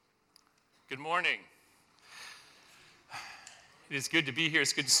Good morning. It is good to be here.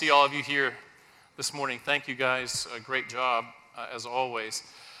 It's good to see all of you here this morning. Thank you guys. Great job, as always.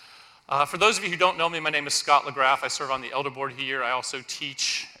 For those of you who don't know me, my name is Scott LaGraff. I serve on the elder board here. I also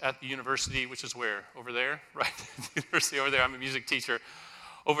teach at the university, which is where? Over there? Right? The university over there. I'm a music teacher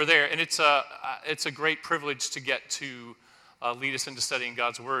over there. And it's a great privilege to get to lead us into studying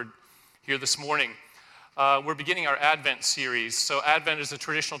God's Word here this morning. We're beginning our Advent series. So Advent is a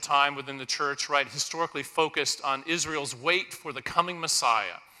traditional time within the church, right, historically focused on Israel's wait for the coming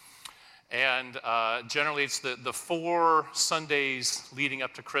Messiah. And generally it's the 4 Sundays leading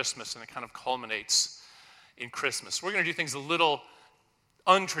up to Christmas, and it kind of culminates in Christmas. We're going to do things a little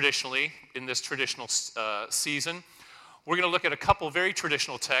untraditionally in this traditional season. We're going to look at a couple very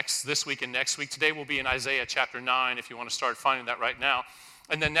traditional texts this week and next week. Today will be in Isaiah chapter 9, if you want to start finding that right now.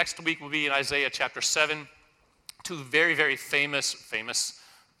 And then next week will be in Isaiah chapter 7, 2 very, very famous,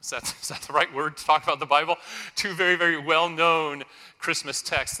 is that the right word to talk about the Bible? 2 very, very well-known Christmas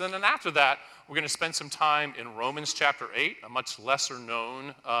texts. And then after that, we're going to spend some time in Romans chapter 8, a much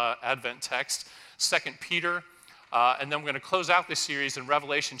lesser-known Advent text, 2 Peter, and then we're going to close out this series in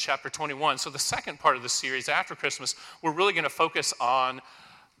Revelation chapter 21. So the second part of the series after Christmas, we're really going to focus on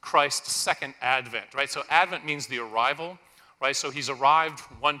Christ's second Advent, right? So Advent means the arrival. Right, so he's arrived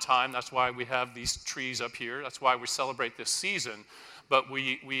one time. That's why we have these trees up here. That's why we celebrate this season. But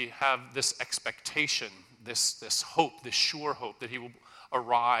we have this expectation, this hope, this sure hope that he will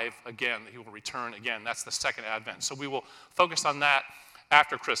arrive again, that he will return again. That's the second Advent. So we will focus on that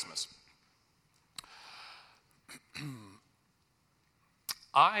after Christmas.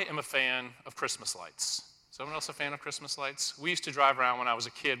 I am a fan of Christmas lights. Is anyone else a fan of Christmas lights? We used to drive around when I was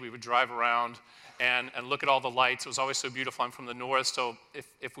a kid. We would drive around and look at all the lights. It was always so beautiful. I'm from the north, so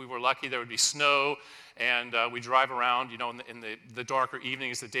if we were lucky, there would be snow, and we drive around, in the darker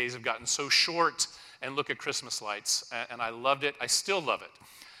evenings. The days have gotten so short, and look at Christmas lights, and I loved it. I still love it,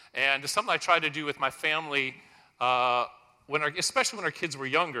 and it's something I try to do with my family, especially when our kids were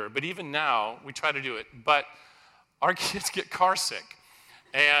younger, but even now, we try to do it. But our kids get car sick,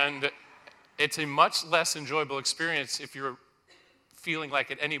 and it's a much less enjoyable experience if you're feeling like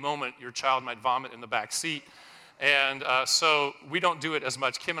at any moment your child might vomit in the back seat. And so we don't do it as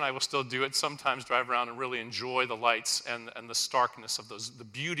much. Kim and I will still do it, sometimes drive around and really enjoy the lights and the starkness of those, the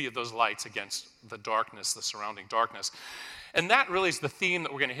beauty of those lights against the darkness, the surrounding darkness. And that really is the theme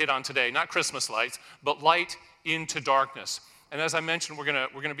that we're going to hit on today, not Christmas lights, but light into darkness. And as I mentioned, we're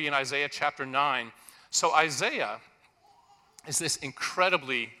going to be in Isaiah chapter 9. So Isaiah is this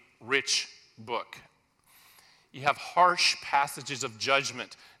incredibly rich book. You have harsh passages of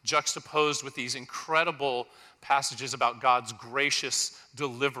judgment juxtaposed with these incredible passages about God's gracious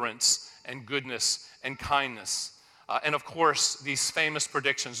deliverance and goodness and kindness. And of course, these famous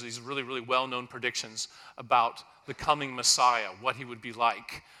predictions, these really, really well-known predictions about the coming Messiah, what he would be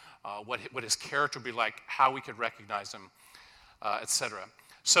like, what his character would be like, how we could recognize him, etc.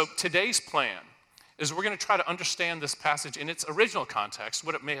 So today's plan is we're going to try to understand this passage in its original context,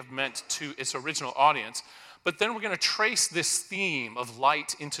 what it may have meant to its original audience. But then we're going to trace this theme of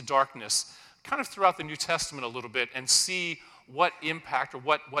light into darkness kind of throughout the New Testament a little bit and see what impact or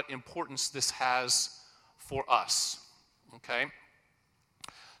what importance this has for us, okay?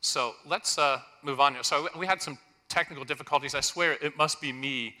 So let's move on here. So we had some technical difficulties. I swear it must be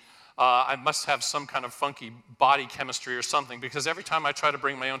me. I must have some kind of funky body chemistry or something, because every time I try to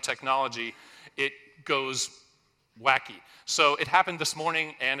bring my own technology, it goes wacky. So it happened this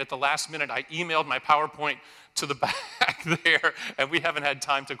morning, and at the last minute, I emailed my PowerPoint to the back there, and we haven't had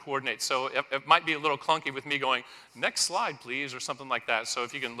time to coordinate. So it might be a little clunky with me going, next slide, please, or something like that. So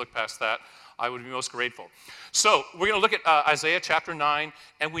if you can look past that, I would be most grateful. So we're going to look at Isaiah chapter 9,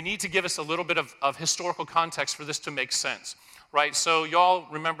 and we need to give us a little bit of historical context for this to make sense, right? So y'all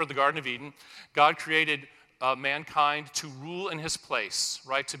remember the Garden of Eden. God created mankind to rule in his place,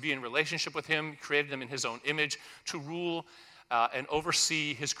 right? To be in relationship with him. He created them in his own image, to rule and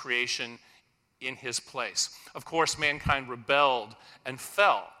oversee his creation in his place. Of course, mankind rebelled and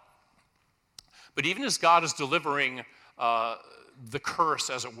fell. But even as God is delivering the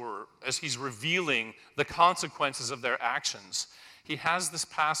curse, as it were, as he's revealing the consequences of their actions, he has this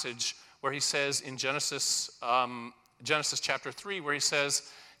passage where he says in Genesis chapter 3, where he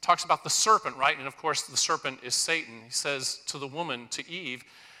says, talks about the serpent, right? And of course, the serpent is Satan. He says to the woman, to Eve,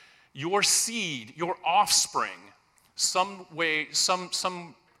 your seed, your offspring, some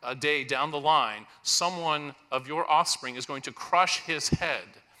day down the line, someone of your offspring is going to crush his head,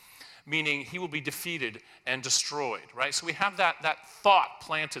 meaning he will be defeated and destroyed, right? So we have that thought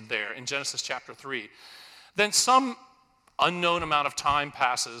planted there in Genesis chapter 3. Then some unknown amount of time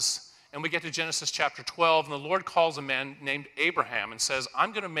passes, and we get to Genesis chapter 12, and the Lord calls a man named Abraham and says,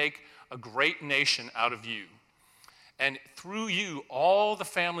 I'm going to make a great nation out of you. And through you, all the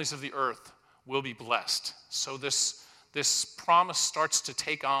families of the earth will be blessed. So this promise starts to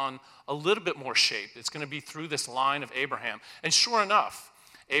take on a little bit more shape. It's going to be through this line of Abraham. And sure enough,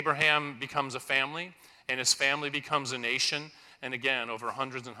 Abraham becomes a family, and his family becomes a nation. And again, over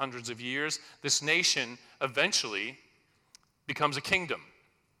hundreds and hundreds of years, this nation eventually becomes a kingdom.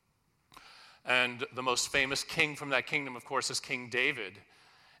 And the most famous king from that kingdom, of course, is King David.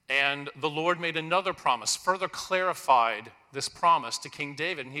 And the Lord made another promise, further clarified this promise to King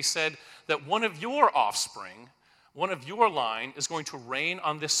David. And he said that one of your offspring, one of your line, is going to reign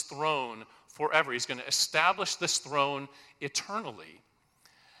on this throne forever. He's going to establish this throne eternally.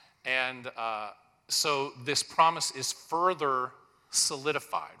 And so this promise is further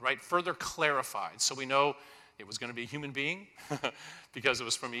solidified, right? Further clarified. So we know it was going to be a human being because it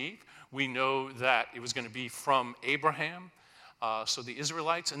was from Eve. We know that it was going to be from Abraham, so the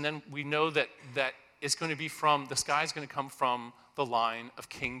Israelites. And then we know that it's going to be from, this guy's going to come from the line of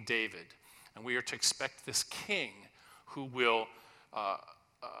King David. And we are to expect this king who will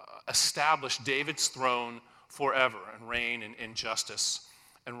establish David's throne forever and reign in justice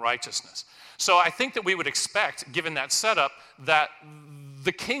and righteousness. So I think that we would expect, given that setup, that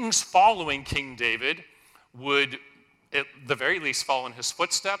the kings following King David would at the very least follow in his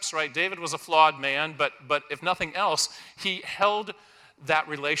footsteps, right? David was a flawed man, but if nothing else, he held that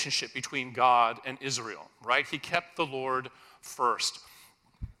relationship between God and Israel, right? He kept the Lord first.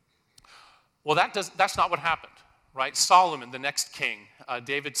 Well, that's not what happened, right? Solomon, the next king,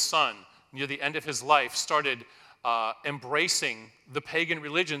 David's son, near the end of his life, started embracing the pagan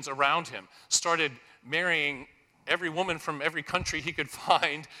religions around him, started marrying every woman from every country he could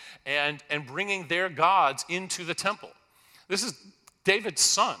find and bringing their gods into the temple. This is David's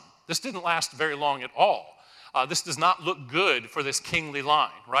son. This didn't last very long at all. This does not look good for this kingly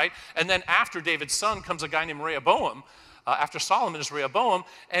line, right? And then after David's son comes a guy named Rehoboam. After Solomon is Rehoboam,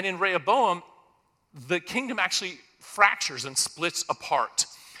 and in Rehoboam, the kingdom actually fractures and splits apart.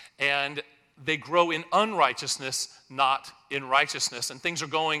 And they grow in unrighteousness, not in righteousness. And things are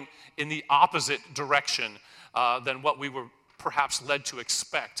going in the opposite direction than what we were perhaps led to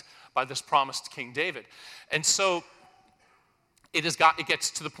expect by this promised King David. And so it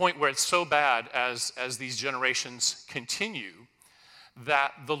gets to the point where it's so bad as these generations continue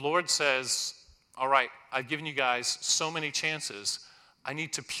that the Lord says, all right, I've given you guys so many chances. I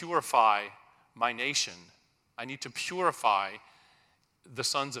need to purify my nation. I need to purify the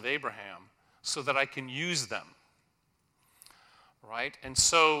sons of Abraham so that I can use them, right? And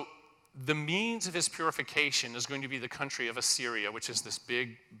so the means of his purification is going to be the country of Assyria, which is this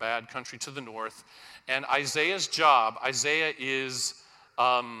big, bad country to the north. And Isaiah's job, Isaiah is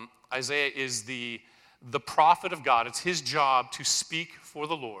the prophet of God. It's his job to speak for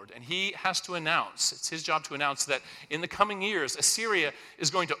the Lord. And he has to announce, it's his job to announce that in the coming years, Assyria is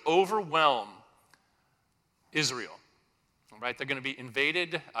going to overwhelm Israel. Right? They're going to be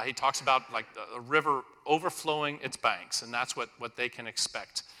invaded. He talks about like a river overflowing its banks, and that's what they can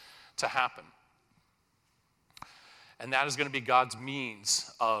expect to happen. And that is going to be God's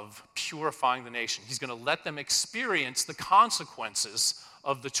means of purifying the nation. He's going to let them experience the consequences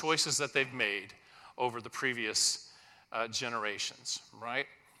of the choices that they've made over the previous generations, right?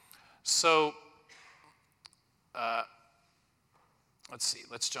 So, let's see.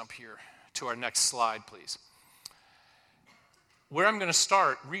 Let's jump here to our next slide, please. Where I'm going to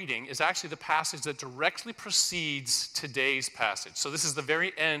start reading is actually the passage that directly precedes today's passage. So this is the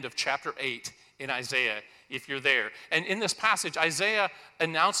very end of chapter 8 in Isaiah, if you're there. And in this passage, Isaiah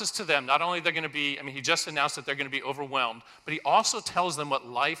announces to them, not only they're going to be, he just announced that they're going to be overwhelmed, but he also tells them what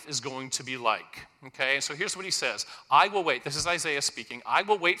life is going to be like. Okay, so here's what he says. I will wait, this is Isaiah speaking, I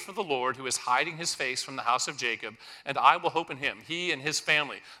will wait for the Lord who is hiding his face from the house of Jacob, and I will hope in him, he and his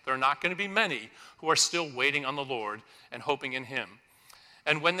family. There are not going to be many who are still waiting on the Lord and hoping in him.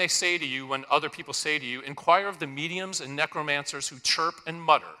 And when they say to you, when other people say to you, inquire of the mediums and necromancers who chirp and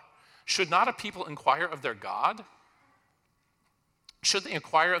mutter, should not a people inquire of their God? Should they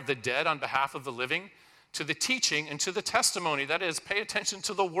inquire of the dead on behalf of the living? To the teaching and to the testimony, that is, pay attention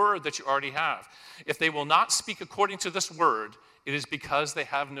to the word that you already have. If they will not speak according to this word, it is because they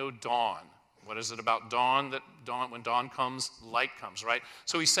have no dawn. What is it about dawn? When dawn comes, light comes, right?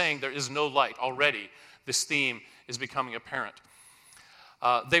 So he's saying there is no light. Already, this theme is becoming apparent.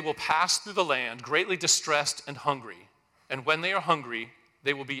 They will pass through the land, greatly distressed and hungry. And when they are hungry,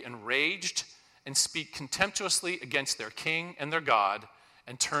 they will be enraged and speak contemptuously against their king and their God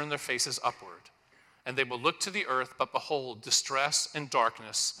and turn their faces upward. And they will look to the earth, but behold, distress and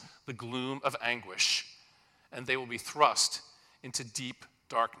darkness, the gloom of anguish, and they will be thrust into deep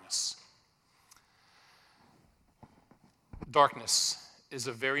darkness. Darkness is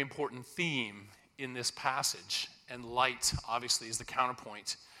a very important theme in this passage, and light, obviously, is the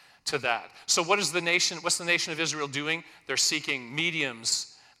counterpoint to that. So what's the nation of Israel doing? They're seeking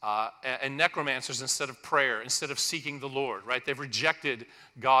mediums and necromancers instead of prayer, instead of seeking the Lord, right? They've rejected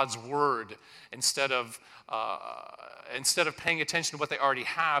God's word. Instead of paying attention to what they already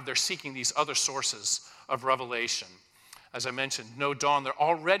have, they're seeking these other sources of revelation. As I mentioned, no dawn. They're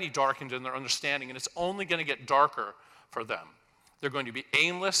already darkened in their understanding, and it's only going to get darker for them. They're going to be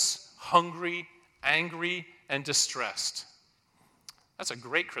aimless, hungry, angry, and distressed. That's a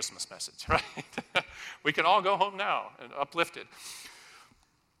great Christmas message, right? We can all go home now and uplifted.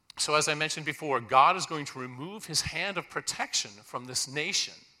 So as I mentioned before, God is going to remove his hand of protection from this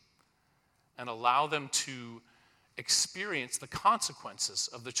nation and allow them to experience the consequences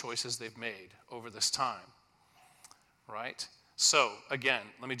of the choices they've made over this time, right? So again,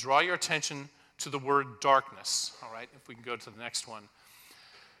 let me draw your attention to the word darkness, all right? If we can go to the next one.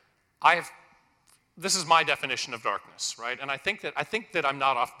 This is my definition of darkness, right? And I think that I'm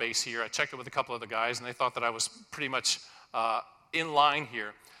not off base here. I checked it with a couple of the guys, and they thought that I was pretty much in line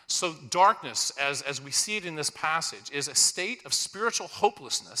here. So darkness, as we see it in this passage, is a state of spiritual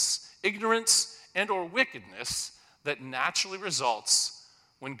hopelessness, ignorance, and or wickedness that naturally results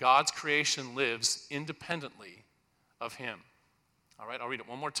when God's creation lives independently of him. All right, I'll read it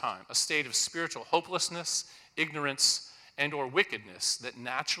one more time. A state of spiritual hopelessness, ignorance, and or wickedness that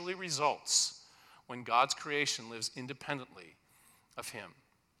naturally results when God's creation lives independently of him.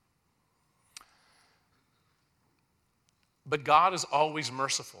 But God is always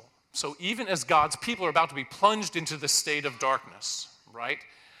merciful. So even as God's people are about to be plunged into the state of darkness, right,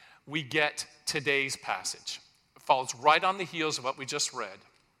 we get today's passage. It follows right on the heels of what we just read.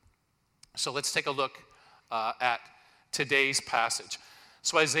 So let's take a look at today's passage.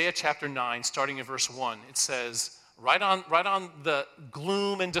 So Isaiah chapter 9, starting in verse 1, it says, right on the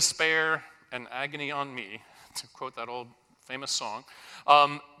gloom and despair and agony on me, to quote that old famous song,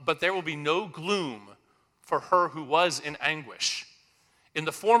 but there will be no gloom for her who was in anguish. In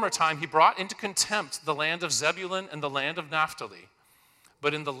the former time, he brought into contempt the land of Zebulun and the land of Naphtali.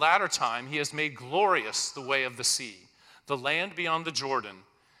 But in the latter time, he has made glorious the way of the sea, the land beyond the Jordan,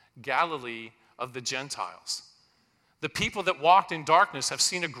 Galilee of the Gentiles. The people that walked in darkness have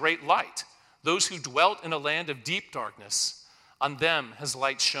seen a great light. Those who dwelt in a land of deep darkness, on them has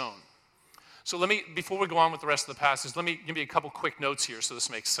light shone. So before we go on with the rest of the passage, let me give you a couple quick notes here so this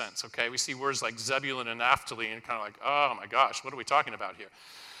makes sense, okay? We see words like Zebulun and Naphtali and kind of like, oh my gosh, what are we talking about here?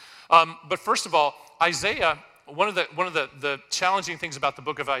 But first of all, Isaiah, one of the challenging things about the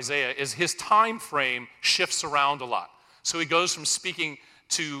book of Isaiah is his time frame shifts around a lot. So he goes from speaking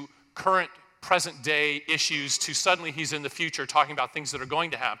to current present day issues to suddenly he's in the future talking about things that are going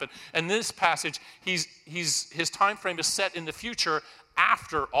to happen. And this passage, his time frame is set in the future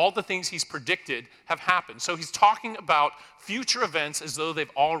after all the things he's predicted have happened. So he's talking about future events as though they've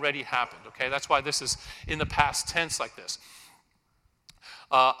already happened, okay? That's why this is in the past tense like this.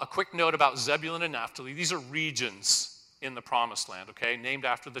 A quick note about Zebulun and Naphtali. These are regions in the Promised Land, okay? Named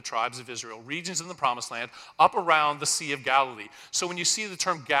after the tribes of Israel. Regions in the Promised Land up around the Sea of Galilee. So when you see the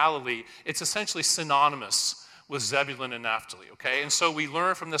term Galilee, it's essentially synonymous with Zebulun and Naphtali, okay? And so we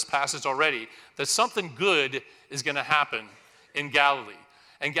learn from this passage already that something good is going to happen in Galilee.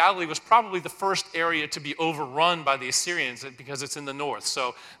 And Galilee was probably the first area to be overrun by the Assyrians because it's in the north.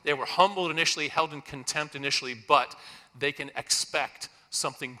 So they were humbled initially, held in contempt initially, but they can expect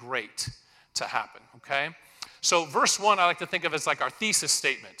something great to happen, okay? So verse 1 I like to think of as like our thesis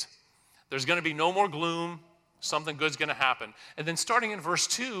statement. There's going to be no more gloom. Something good's going to happen. And then starting in verse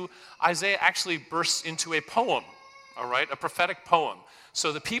 2, Isaiah actually bursts into a poem, all right? A prophetic poem.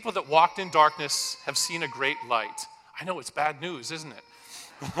 So the people that walked in darkness have seen a great light. I know it's bad news, isn't it?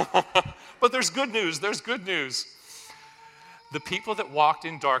 But there's good news. There's good news. The people that walked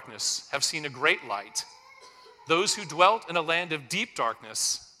in darkness have seen a great light. Those who dwelt in a land of deep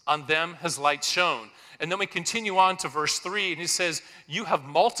darkness, on them has light shone. And then we continue on to verse 3, and he says, you have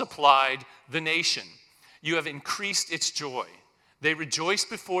multiplied the nation. You have increased its joy. They rejoice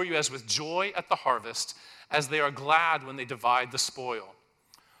before you as with joy at the harvest, as they are glad when they divide the spoil.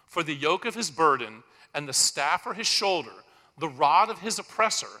 For the yoke of his burden and the staff for his shoulder, the rod of his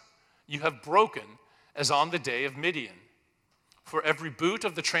oppressor, you have broken as on the day of Midian. For every boot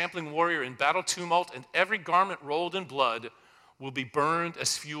of the trampling warrior in battle tumult and every garment rolled in blood will be burned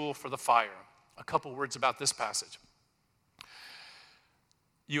as fuel for the fire. A couple words about this passage.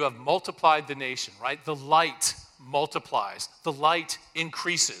 You have multiplied the nation, right? The light multiplies. The light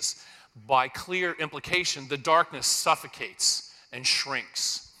increases. By clear implication, the darkness suffocates and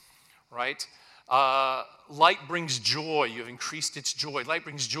shrinks, right? Light brings joy. You have increased its joy. Light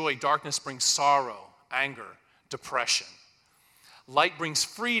brings joy. Darkness brings sorrow, anger, depression. Light brings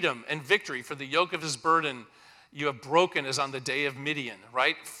freedom and victory. For the yoke of his burden you have broken as on the day of Midian,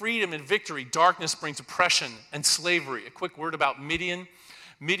 right? Freedom and victory. Darkness brings oppression and slavery. A quick word about Midian.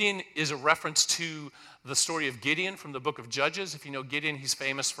 Midian is a reference to the story of Gideon from the book of Judges. If you know Gideon, he's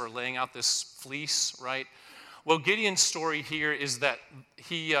famous for laying out this fleece, right? Well, Gideon's story here is that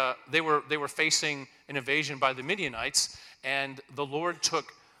they were facing an invasion by the Midianites, and the Lord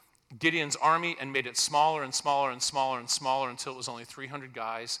took Gideon's army and made it smaller and smaller and smaller and smaller until it was only 300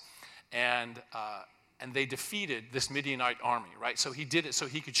 guys, and they defeated this Midianite army, right? So he did it so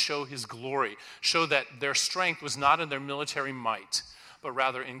he could show his glory, show that their strength was not in their military might, but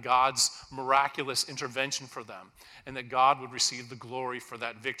rather in God's miraculous intervention for them, and that God would receive the glory for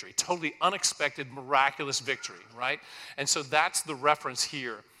that victory. Totally unexpected, miraculous victory, right? And so that's the reference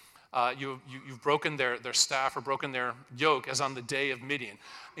here. You've broken their staff or broken their yoke as on the day of Midian.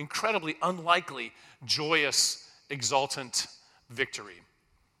 Incredibly unlikely, joyous, exultant victory.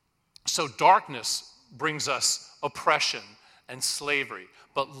 So darkness brings us oppression and slavery,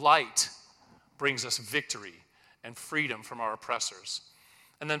 but light brings us victory and freedom from our oppressors.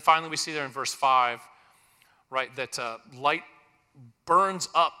 And then finally we see there in verse 5, right, that light burns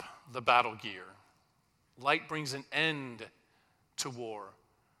up the battle gear. Light brings an end to war,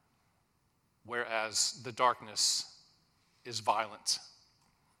 whereas the darkness is violent.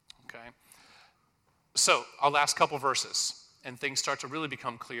 Okay? So, our last couple verses, and things start to really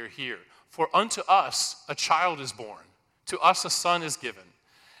become clear here. For unto us a child is born, to us a son is given,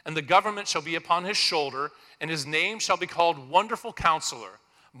 and the government shall be upon his shoulder, and his name shall be called Wonderful Counselor,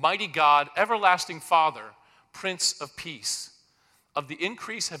 Mighty God, Everlasting Father, Prince of Peace. Of the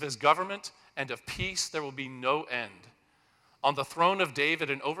increase of his government and of peace there will be no end. On the throne of David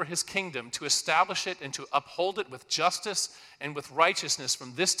and over his kingdom, to establish it and to uphold it with justice and with righteousness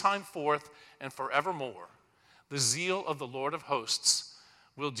from this time forth and forevermore. The zeal of the Lord of hosts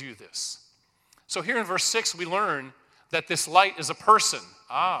will do this. So here in verse 6 we learn that this light is a person.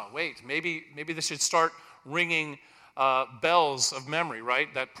 Maybe this should start ringing bells of memory,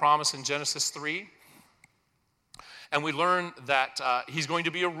 right? That promise in Genesis 3. And we learn that he's going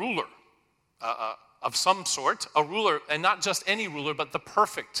to be a ruler of some sort, a ruler, and not just any ruler, but the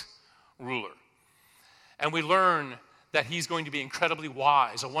perfect ruler. And we learn that he's going to be incredibly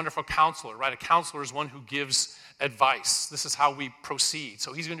wise, a wonderful counselor, right? A counselor is one who gives advice. This is how we proceed.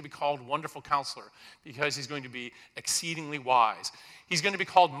 So he's going to be called Wonderful Counselor because he's going to be exceedingly wise. He's going to be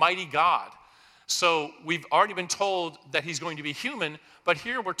called Mighty God. So we've already been told that he's going to be human, but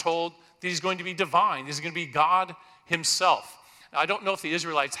here we're told that he's going to be divine. He's going to be God himself. Now, I don't know if the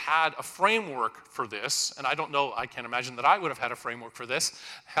Israelites had a framework for this, and I can't imagine that I would have had a framework for this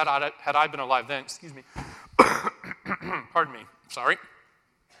had I been alive then. Excuse me. Pardon me. Sorry.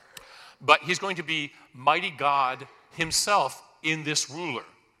 But he's going to be Mighty God himself in this ruler.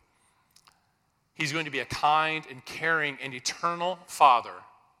 He's going to be a kind and caring and eternal Father.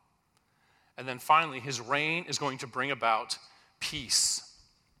 And then finally, his reign is going to bring about peace.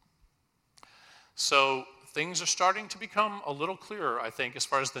 So things are starting to become a little clearer, I think, as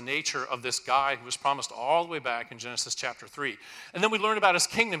far as the nature of this guy who was promised all the way back in Genesis chapter 3. And then we learn about his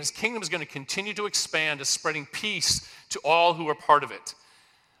kingdom. His kingdom is going to continue to expand as spreading peace to all who are part of it.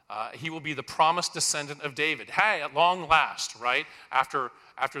 He will be the promised descendant of David. Hey, at long last, right? After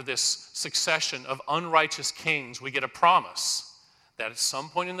this succession of unrighteous kings, we get a promise that at some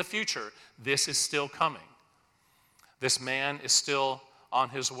point in the future, this is still coming. This man is still on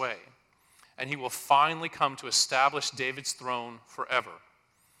his way. And he will finally come to establish David's throne forever.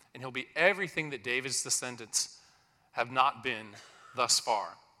 And he'll be everything that David's descendants have not been thus far.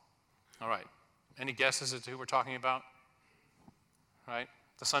 All right. Any guesses as to who we're talking about? Right?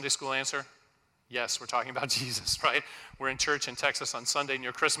 The Sunday school answer? Yes, we're talking about Jesus, right? We're in church in Texas on Sunday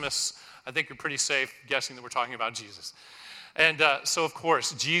near Christmas. I think you're pretty safe guessing that we're talking about Jesus. And so, of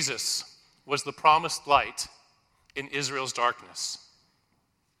course, Jesus was the promised light in Israel's darkness.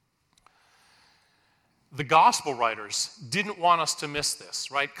 The gospel writers didn't want us to miss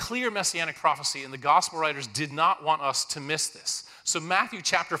this, right? Clear messianic prophecy, and the gospel writers did not want us to miss this. So Matthew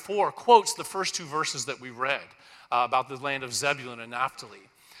chapter 4 quotes the first two verses that we read about the land of Zebulun and Naphtali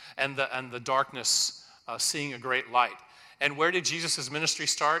and the darkness seeing a great light. And where did Jesus' ministry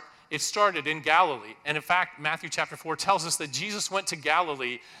start? It started in Galilee. And in fact, Matthew chapter 4 tells us that Jesus went to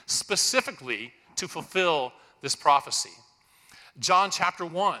Galilee specifically to fulfill this prophecy. John chapter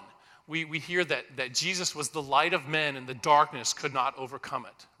 1, we hear that Jesus was the light of men and the darkness could not overcome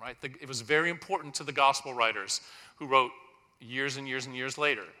it, right? It was very important to the gospel writers who wrote years and years and years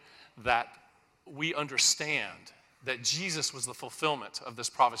later that we understand that Jesus was the fulfillment of this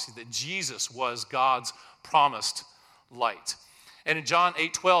prophecy, that Jesus was God's promised light. And in John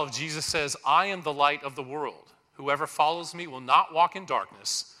 8:12, Jesus says, I am the light of the world. Whoever follows me will not walk in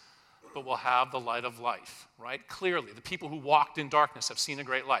darkness, but will have the light of life, right? Clearly, the people who walked in darkness have seen a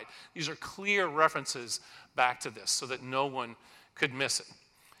great light. These are clear references back to this so that no one could miss it.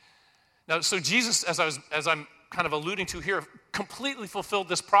 Now, so Jesus, as I'm kind of alluding to here, completely fulfilled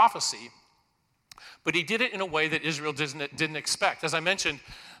this prophecy, but he did it in a way that Israel didn't expect. As I mentioned,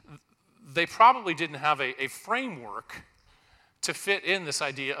 they probably didn't have a framework to fit in this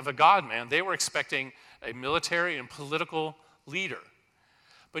idea of a God-man. They were expecting a military and political leader.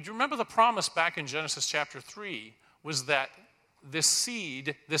 But you remember the promise back in Genesis chapter 3 was that this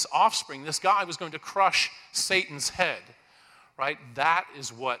seed, this offspring, this guy was going to crush Satan's head, right? That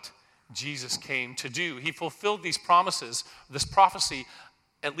is what Jesus came to do. He fulfilled these promises, this prophecy,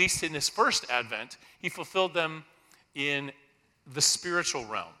 at least in his first advent. He fulfilled them in the spiritual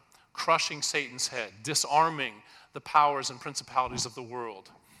realm, crushing Satan's head, disarming the powers and principalities of the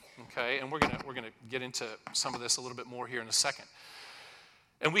world. Okay, and we're gonna get into some of this a little bit more here in a second.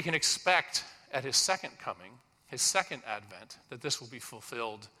 And we can expect at his second coming, his second advent, that this will be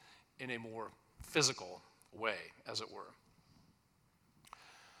fulfilled in a more physical way, as it were.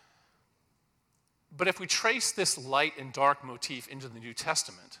 But if we trace this light and dark motif into the New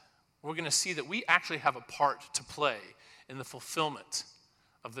Testament, we're going to see that we actually have a part to play in the fulfillment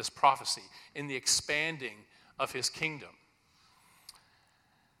of this prophecy, in the expanding of his kingdom.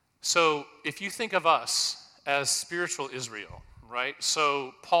 So if you think of us as spiritual Israel, right?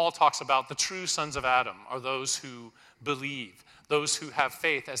 So Paul talks about the true sons of Adam are those who believe, those who have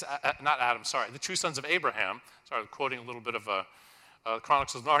faith, the true sons of Abraham. Sorry, I'm quoting a little bit of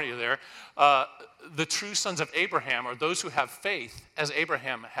Chronicles of Narnia there. The true sons of Abraham are those who have faith as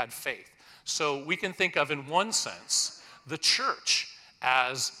Abraham had faith. So we can think of, in one sense, the church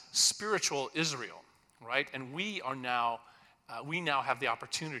as spiritual Israel, right? And we now have the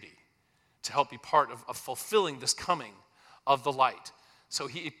opportunity to help be part of fulfilling this coming of the light. So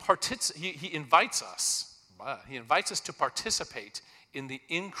he invites us. He invites us to participate in the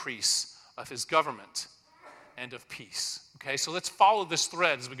increase of his government and of peace. Okay, so let's follow this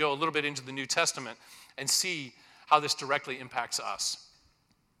thread as we go a little bit into the New Testament and see how this directly impacts us.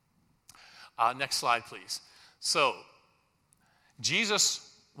 Next slide, please. So,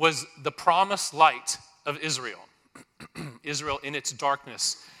 Jesus was the promised light of Israel. Israel in its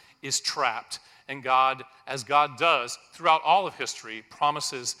darkness is trapped, and God, as God does throughout all of history,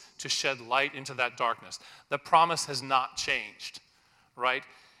 promises to shed light into that darkness. The promise has not changed, right?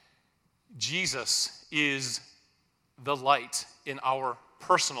 Jesus is the light in our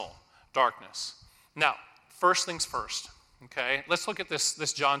personal darkness. Now, first things first, okay? Let's look at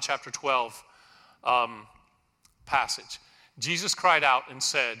this John chapter 12 passage. Jesus cried out and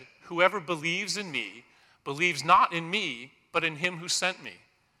said, "Whoever believes in me believes not in me, but in him who sent me.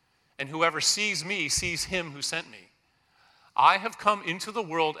 And whoever sees me sees him who sent me. I have come into the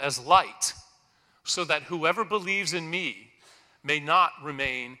world as light, so that whoever believes in me may not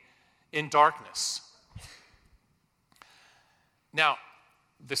remain in darkness." Now,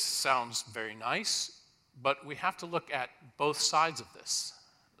 this sounds very nice, but we have to look at both sides of this.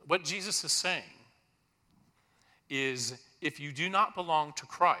 What Jesus is saying is, if you do not belong to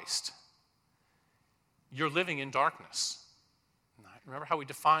Christ, you're living in darkness. Remember how we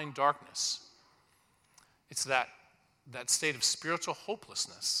define darkness? It's that state of spiritual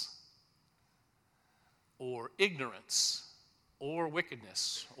hopelessness, or ignorance, or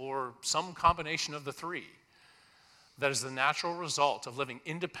wickedness, or some combination of the three. That is the natural result of living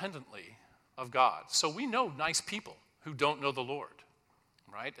independently of God. So we know nice people who don't know the Lord,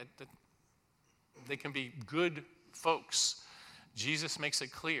 right? They can be good folks. Jesus makes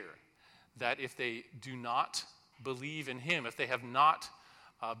it clear that if they do not believe in him, if they have not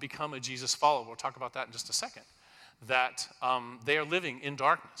become a Jesus follower, we'll talk about that in just a second, that they are living in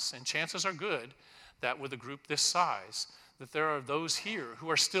darkness. And chances are good that with a group this size, that there are those here who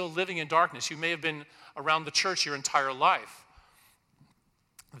are still living in darkness. You may have been around the church your entire life.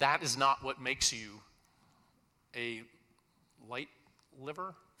 That is not what makes you a light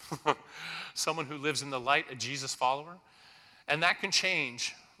liver, someone who lives in the light, a Jesus follower. And that can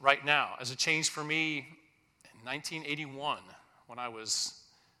change right now, as it changed for me in 1981, when I was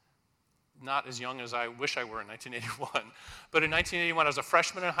not as young as I wish I were in 1981. But in 1981, I was a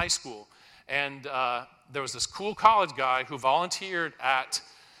freshman in high school, And there was this cool college guy who volunteered at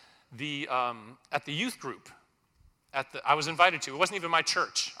the youth group. I was invited to. It wasn't even my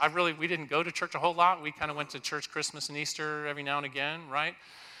church. We didn't go to church a whole lot. We kind of went to church Christmas and Easter every now and again, right?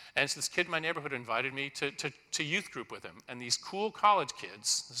 And so this kid in my neighborhood invited me to youth group with him. And these cool college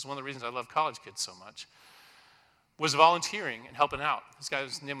kids, this is one of the reasons I love college kids so much, was volunteering and helping out. This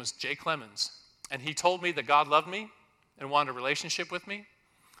guy's name was Jay Clemens. And he told me that God loved me and wanted a relationship with me,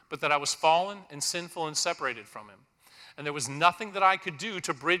 but that I was fallen and sinful and separated from him. And there was nothing that I could do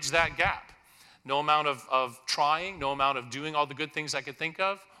to bridge that gap. No amount of trying, no amount of doing all the good things I could think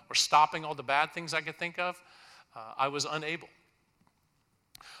of, or stopping all the bad things I could think of. I was unable.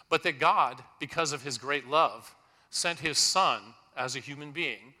 But that God, because of his great love, sent his son as a human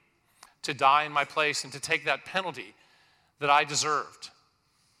being to die in my place and to take that penalty that I deserved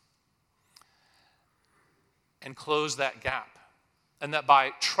and close that gap. And that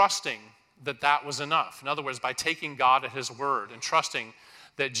by trusting that was enough, in other words, by taking God at his word and trusting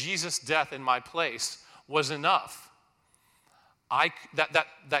that Jesus' death in my place was enough,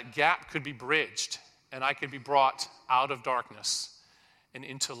 that gap could be bridged and I could be brought out of darkness and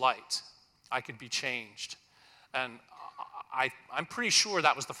into light. I could be changed. And I'm pretty sure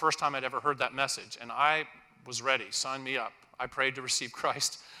that was the first time I'd ever heard that message, and I was ready. Sign me up. I prayed to receive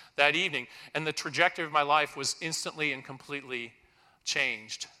Christ that evening, and the trajectory of my life was instantly and completely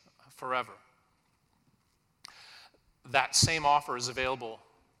changed forever. That same offer is available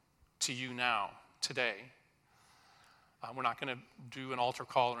to you now, today. We're not going to do an altar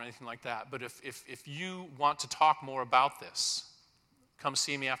call or anything like that, but if you want to talk more about this, come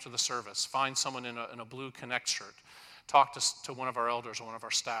see me after the service. Find someone in a blue Connect shirt. Talk to one of our elders or one of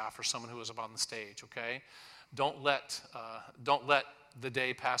our staff or someone who is up on the stage, okay? Don't let the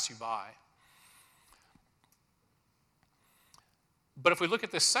day pass you by. But if we look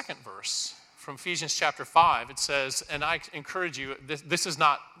at this second verse from Ephesians chapter 5, it says, and I encourage you, this is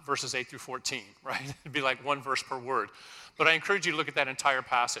not verses 8 through 14, right? It'd be like one verse per word. But I encourage you to look at that entire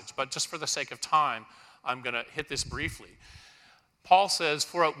passage. But just for the sake of time, I'm going to hit this briefly. Paul says,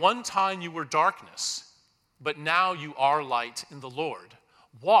 "For at one time you were darkness, but now you are light in the Lord.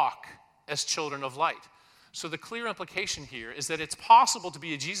 Walk as children of light." So the clear implication here is that it's possible to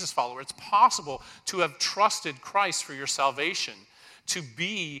be a Jesus follower. It's possible to have trusted Christ for your salvation, to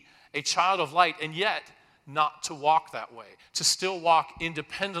be a child of light, and yet not to walk that way, to still walk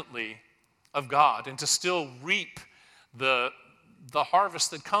independently of God, and to still reap the harvest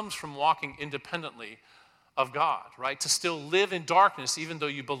that comes from walking independently of God, right? To still live in darkness even though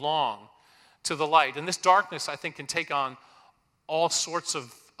you belong to the light. And this darkness, I think, can take on all sorts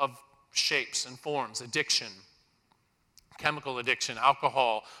of shapes and forms. Addiction, chemical addiction,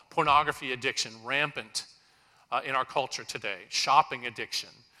 alcohol, pornography addiction, rampant in our culture today. Shopping addiction,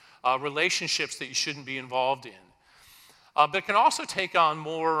 relationships that you shouldn't be involved in. But it can also take on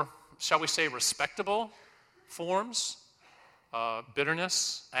more, shall we say, respectable forms.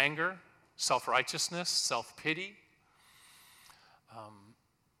 Bitterness, anger, self-righteousness, self-pity.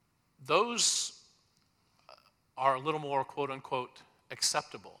 Those are a little more, quote-unquote,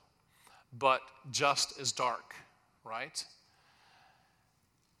 acceptable, but just as dark, right?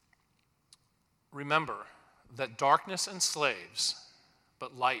 Remember that darkness enslaves,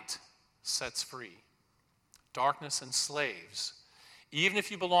 but light sets free. Darkness enslaves. Even if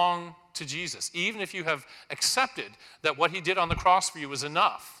you belong to Jesus, even if you have accepted that what he did on the cross for you was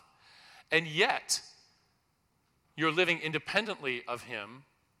enough, and yet you're living independently of him,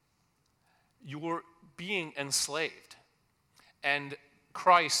 you're being enslaved. And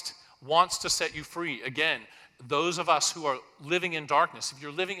Christ wants to set you free. Again, those of us who are living in darkness, if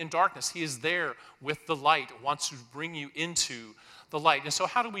you're living in darkness, he is there with the light, wants to bring you into the light. And so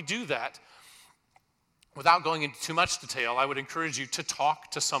how do we do that? Without going into too much detail, I would encourage you to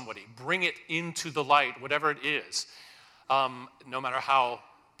talk to somebody. Bring it into the light, whatever it is. No matter how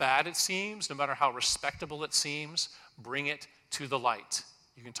bad it seems, no matter how respectable it seems, bring it to the light.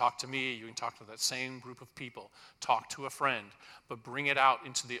 You can talk to me, you can talk to that same group of people, talk to a friend, but bring it out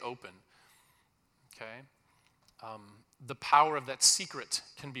into the open, okay? The power of that secret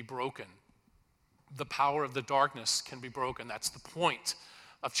can be broken. The power of the darkness can be broken. That's the point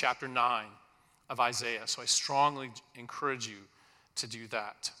of chapter 9 of Isaiah. So I strongly encourage you to do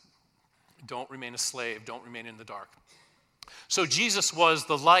that. Don't remain a slave. Don't remain in the dark. So Jesus was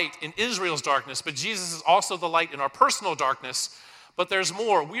the light in Israel's darkness, but Jesus is also the light in our personal darkness. But there's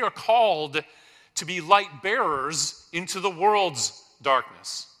more. We are called to be light bearers into the world's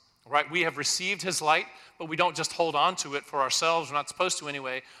darkness, right? We have received his light, but we don't just hold on to it for ourselves. We're not supposed to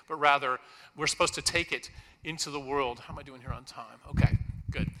anyway, but rather we're supposed to take it into the world. How am I doing here on time? Okay.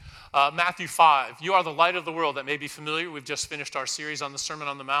 Good. Matthew 5, you are the light of the world. That may be familiar. We've just finished our series on the Sermon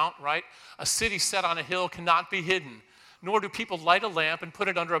on the Mount, right? A city set on a hill cannot be hidden, nor do people light a lamp and put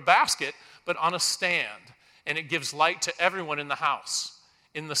it under a basket, but on a stand, and it gives light to everyone in the house.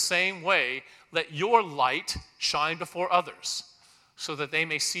 In the same way, let your light shine before others, so that they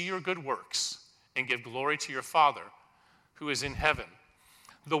may see your good works and give glory to your Father who is in heaven.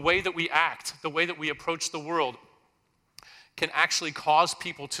 The way that we act, the way that we approach the world, can actually cause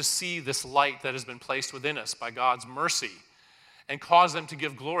people to see this light that has been placed within us by God's mercy and cause them to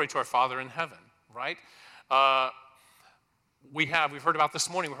give glory to our Father in heaven, right? We've heard about this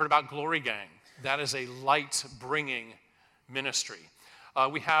morning, we heard about Glory Gang. That is a light-bringing ministry.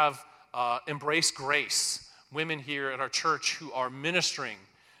 We have Embrace Grace, women here at our church who are ministering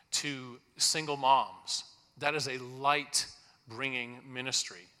to single moms. That is a light-bringing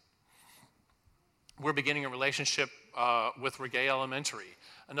ministry. We're beginning a relationship with Reggae Elementary,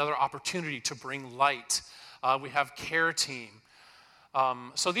 another opportunity to bring light. We have Care Team.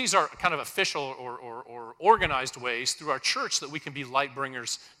 So these are kind of official or organized ways through our church that we can be light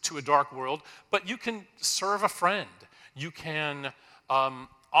bringers to a dark world. But you can serve a friend. You can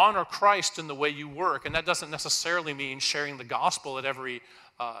honor Christ in the way you work, and that doesn't necessarily mean sharing the gospel at every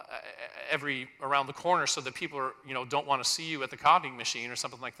around the corner so that people are, don't want to see you at the copying machine or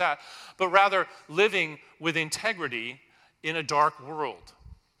something like that, but rather living with integrity in a dark world,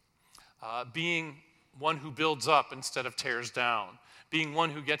 being one who builds up instead of tears down, being one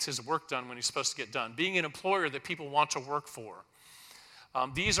who gets his work done when he's supposed to get done, being an employer that people want to work for.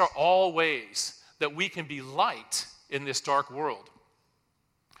 These are all ways that we can be light in this dark world.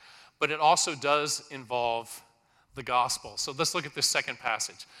 But it also does involve the gospel. So let's look at this second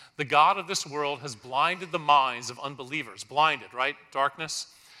passage. The God of this world has blinded the minds of unbelievers, blinded, right? Darkness,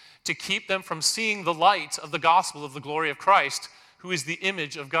 to keep them from seeing the light of the gospel of the glory of Christ, who is the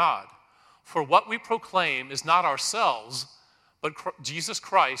image of God. For what we proclaim is not ourselves, but Jesus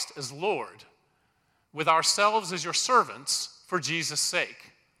Christ as Lord, with ourselves as your servants for Jesus'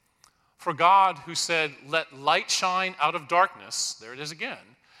 sake. For God, who said, let light shine out of darkness, there it is again,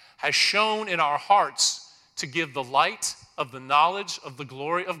 has shone in our hearts to give the light of the knowledge of the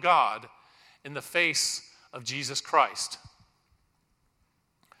glory of God in the face of Jesus Christ.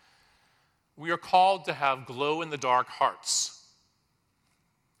 We are called to have glow-in-the-dark hearts.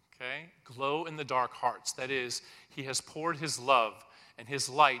 Okay? Glow-in-the-dark hearts. That is, he has poured his love and his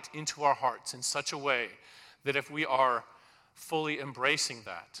light into our hearts in such a way that if we are fully embracing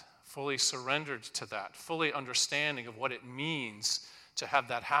that, fully surrendered to that, fully understanding of what it means to have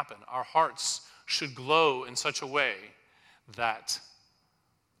that happen, our hearts should glow in such a way that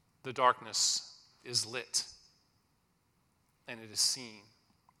the darkness is lit and it is seen,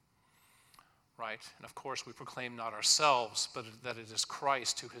 right? And of course, we proclaim not ourselves, but that it is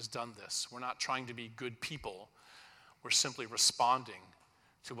Christ who has done this. We're not trying to be good people. We're simply responding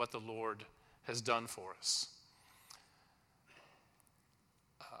to what the Lord has done for us.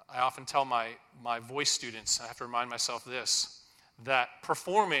 I often tell my voice students, I have to remind myself this, that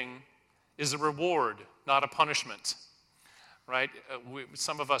performing is a reward, not a punishment, right?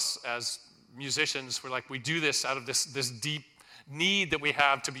 Some of us as musicians, we do this out of this deep need that we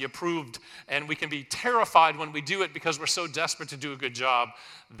have to be approved, and we can be terrified when we do it because we're so desperate to do a good job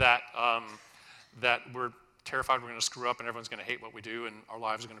that we're terrified we're going to screw up and everyone's going to hate what we do and our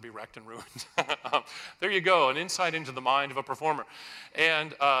lives are going to be wrecked and ruined. There you go, an insight into the mind of a performer.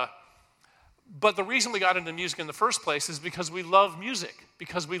 But the reason we got into music in the first place is because we love music,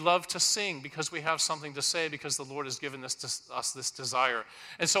 because we love to sing, because we have something to say, because the Lord has given us this desire.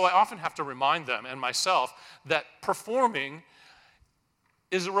 And so I often have to remind them and myself that performing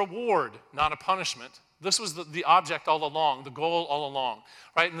is a reward, not a punishment. This was the object all along, the goal all along,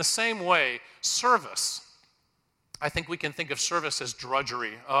 right? In the same way, service. I think we can think of service as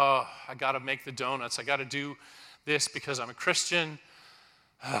drudgery. Oh, I got to make the donuts. I got to do this because I'm a Christian.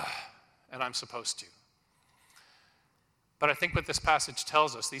 And I'm supposed to. But I think what this passage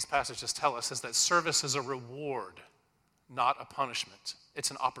tells us, these passages tell us, is that service is a reward, not a punishment. It's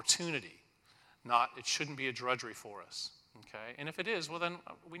an opportunity, it shouldn't be a drudgery for us, okay? And if it is, well then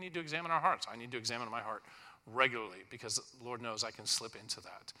we need to examine our hearts. I need to examine my heart regularly because Lord knows I can slip into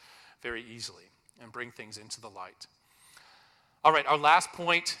that very easily and bring things into the light. All right, our last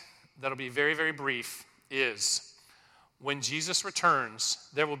point that'll be very, very brief is when Jesus returns,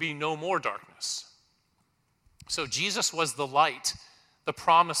 there will be no more darkness. So Jesus was the light, the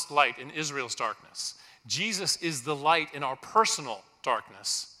promised light in Israel's darkness. Jesus is the light in our personal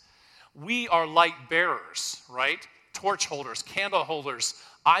darkness. We are light bearers, right? Torch holders, candle holders,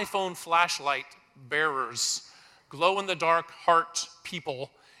 iPhone flashlight bearers, glow-in-the-dark heart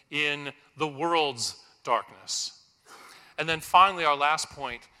people in the world's darkness. And then finally, our last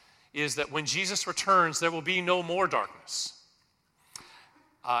point is that when Jesus returns, there will be no more darkness.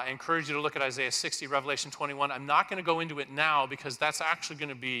 I encourage you to look at Isaiah 60, Revelation 21. I'm not going to go into it now because that's actually going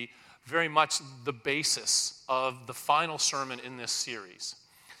to be very much the basis of the final sermon in this series.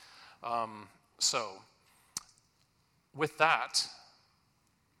 So, with that,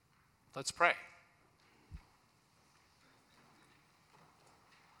 let's pray.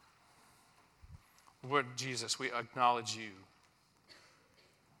 Lord Jesus, we acknowledge you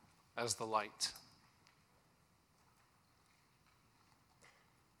as the light.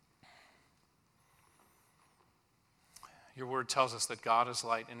 Your word tells us that God is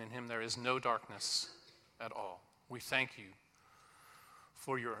light, and in him there is no darkness at all. We thank you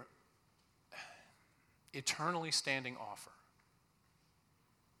for your eternally standing offer,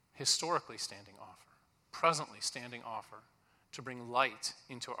 historically standing offer, presently standing offer to bring light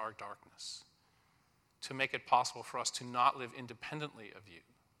into our darkness, to make it possible for us to not live independently of you,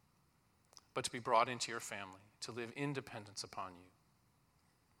 but to be brought into your family, to live in dependence upon you.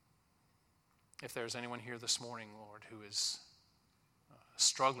 If there's anyone here this morning, Lord, who is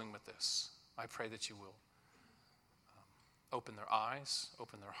struggling with this, I pray that you will open their eyes,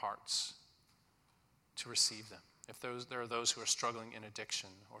 open their hearts to receive them. If there are those who are struggling in addiction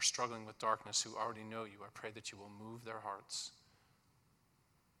or struggling with darkness who already know you, I pray that you will move their hearts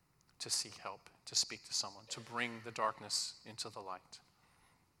to seek help, to speak to someone, to bring the darkness into the light.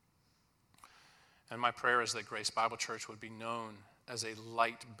 And my prayer is that Grace Bible Church would be known as a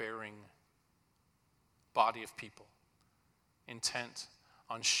light-bearing body of people, intent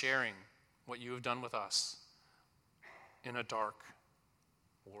on sharing what you have done with us in a dark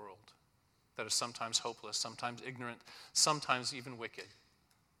world that is sometimes hopeless, sometimes ignorant, sometimes even wicked.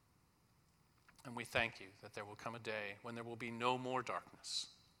 And we thank you that there will come a day when there will be no more darkness.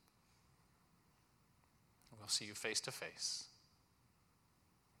 We'll see you face to face.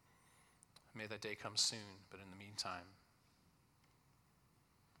 May that day come soon, but in the meantime,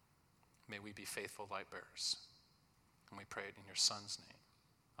 may we be faithful light bearers. And we pray it in your Son's name.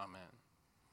 Amen.